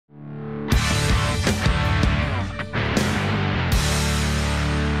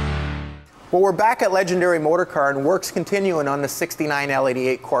Well, we're back at Legendary Motorcar and work's continuing on the '69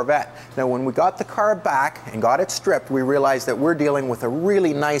 L88 Corvette. Now, when we got the car back and got it stripped, we realized that we're dealing with a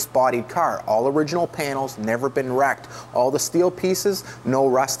really nice bodied car. All original panels, never been wrecked. All the steel pieces, no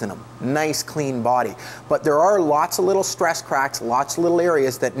rust in them. Nice, clean body. But there are lots of little stress cracks, lots of little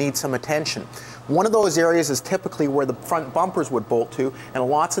areas that need some attention. One of those areas is typically where the front bumpers would bolt to, and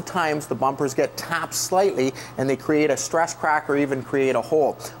lots of times the bumpers get tapped slightly and they create a stress crack or even create a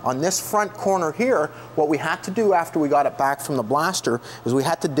hole. On this front corner here, what we had to do after we got it back from the blaster is we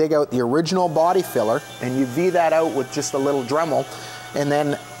had to dig out the original body filler, and you V that out with just a little Dremel, and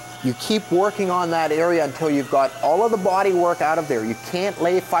then you keep working on that area until you've got all of the body work out of there. You can't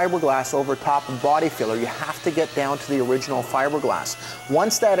lay fiberglass over top of body filler. You have to get down to the original fiberglass.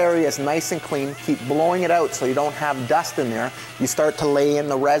 Once that area is nice and clean, keep blowing it out so you don't have dust in there. You start to lay in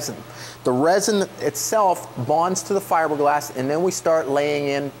the resin. The resin itself bonds to the fiberglass, and then we start laying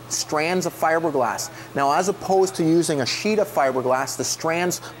in strands of fiberglass. Now, as opposed to using a sheet of fiberglass, the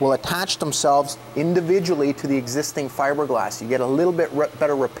strands will attach themselves individually to the existing fiberglass. You get a little bit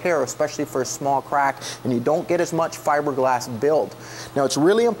better repair, especially for a small crack, and you don't get as much fiberglass build. Now, it's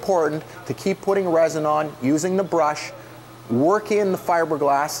really important to keep putting resin on, using the brush, work in the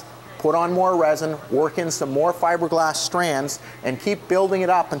fiberglass, put on more resin, work in some more fiberglass strands, and keep building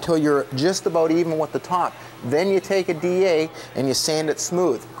it up until you're just about even with the top. Then you take a DA and you sand it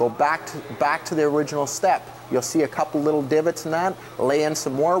smooth. Go back to the original step. You'll see a couple little divots in that. Lay in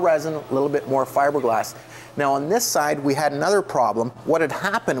some more resin, a little bit more fiberglass. Now on this side, we had another problem. What had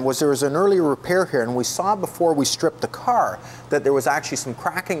happened was there was an earlier repair here, and we saw before we stripped the car that there was actually some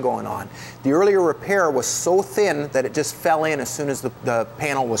cracking going on. The earlier repair was so thin that it just fell in as soon as the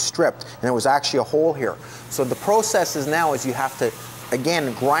panel was stripped, and there was actually a hole here. So the process is now is you have to,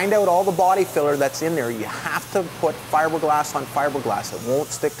 again, grind out all the body filler that's in there. You have to put fiberglass on fiberglass. It won't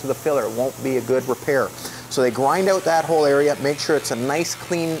stick to the filler. It won't be a good repair. So they grind out that whole area, make sure it's a nice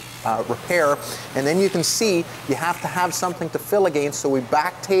clean repair, and then you can see you have to have something to fill against, so we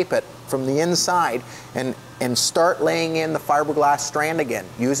back tape it from the inside and start laying in the fiberglass strand again,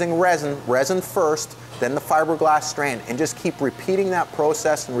 using resin first, then the fiberglass strand, and just keep repeating that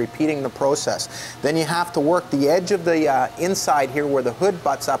process and repeating the process. Then you have to work the edge of the inside here where the hood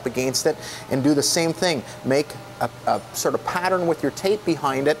butts up against it and do the same thing. Make a sort of pattern with your tape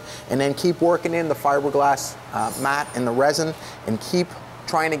behind it, and then keep working in the fiberglass mat and the resin, and keep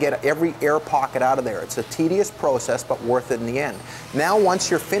trying to get every air pocket out of there. It's a tedious process, but worth it in the end. Now, once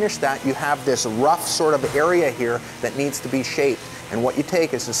you're finished that, you have this rough sort of area here that needs to be shaped. And what you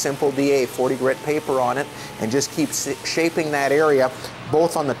take is a simple DA, 40 grit paper on it, and just keep shaping that area,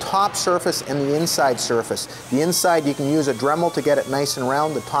 both on the top surface and the inside surface. The inside, you can use a Dremel to get it nice and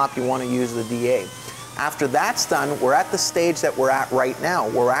round. The top, you want to use the DA. After that's done, we're at the stage that we're at right now.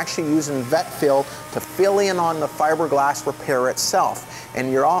 We're actually using vet fill to fill in on the fiberglass repair itself.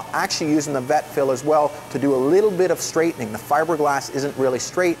 And you're actually using the vet fill as well to do a little bit of straightening. The fiberglass isn't really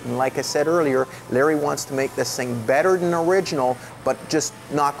straight, and like I said earlier, Larry wants to make this thing better than original, but just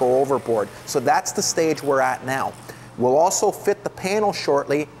not go overboard. So that's the stage we're at now. We'll also fit the panel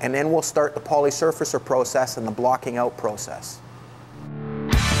shortly, and then we'll start the polysurfacer process and the blocking out process.